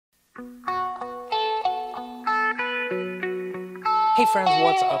Hey friends,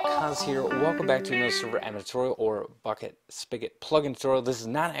 what's up? Kaz here. Welcome back to another server admin tutorial or Bukkit Spigot plugin tutorial. This is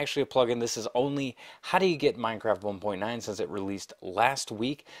not actually a plugin. This is only how do you get Minecraft 1.9 since it released last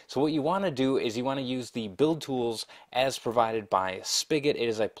week. So what you want to do is you want to use the build tools as provided by Spigot. It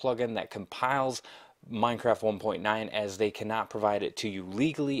is a plugin that compiles Minecraft 1.9 as they cannot provide it to you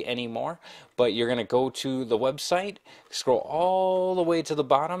legally anymore. But you're going to go to the website, scroll all the way to the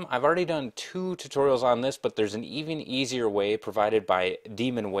bottom. I've already done 2 tutorials on this, but there's an even easier way provided by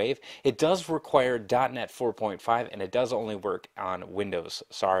DemonWav. It does require .NET 4.5 and it does only work on Windows.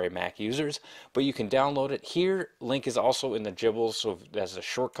 Sorry, Mac users, but you can download it here. Link is also in the Gibbles, so there's a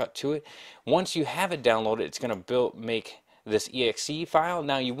shortcut to it. Once you have it downloaded, it's going to make this exe file.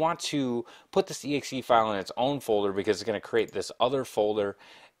 Now you want to put this exe file in its own folder because it's going to create this other folder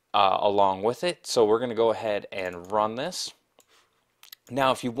along with it. So we're going to go ahead and run this.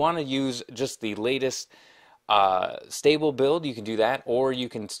 Now if you want to use just the latest stable build, you can do that, or you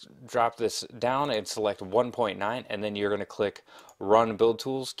can drop this down and select 1.9 and then you're going to click run build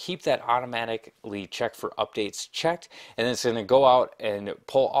tools. Keep that automatically checked for updates checked, and then it's going to go out and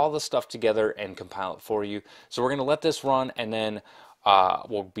pull all the stuff together and compile it for you. So we're going to let this run and then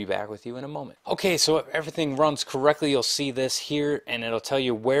we'll be back with you in a moment. Okay, so if everything runs correctly, you'll see this here and it'll tell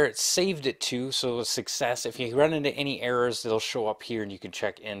you where it saved it to, so a success. If you run into any errors, they'll show up here and you can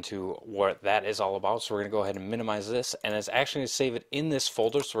check into what that is all about. So we're going to go ahead and minimize this, and it's actually going to save it in this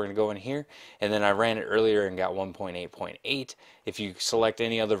folder. So we're going to go in here, and then I ran it earlier and got 1.8.8. If you select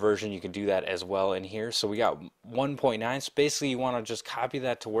any other version, you can do that as well in here. So we got 1.9. So basically you want to just copy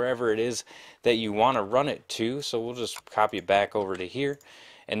that to wherever it is that you want to run it to. So we'll just copy it back over to here,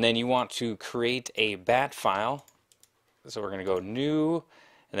 and then you want to create a bat file. So we're going to go new,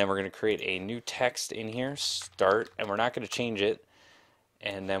 and then we're going to create a new text in here, start, and we're not going to change it.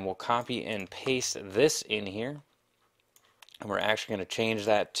 And then we'll copy and paste this in here, and we're actually going to change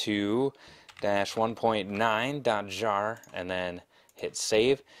that to -1.9.jar and then hit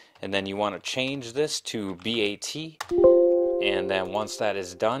save. And then you want to change this to BAT, and then once that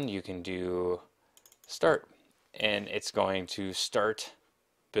is done you can do start, and it's going to start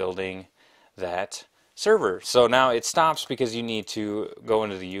building that server. So now it stops because you need to go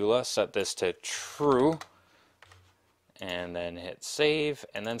into the EULA, set this to true, and then hit save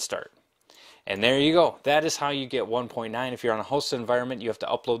and then start. And there you go. That is how you get 1.9. If you're on a hosted environment, you have to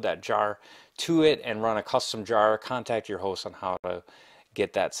upload that jar to it and run a custom jar. Contact your host on how to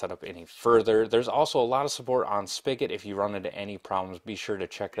get that set up any further. There's also a lot of support on Spigot. If you run into any problems, be sure to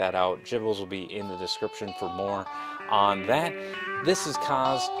check that out. Gibbles will be in the description for more on that. This is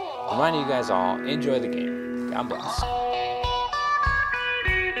Kaz, reminding you guys all, enjoy the game. God bless.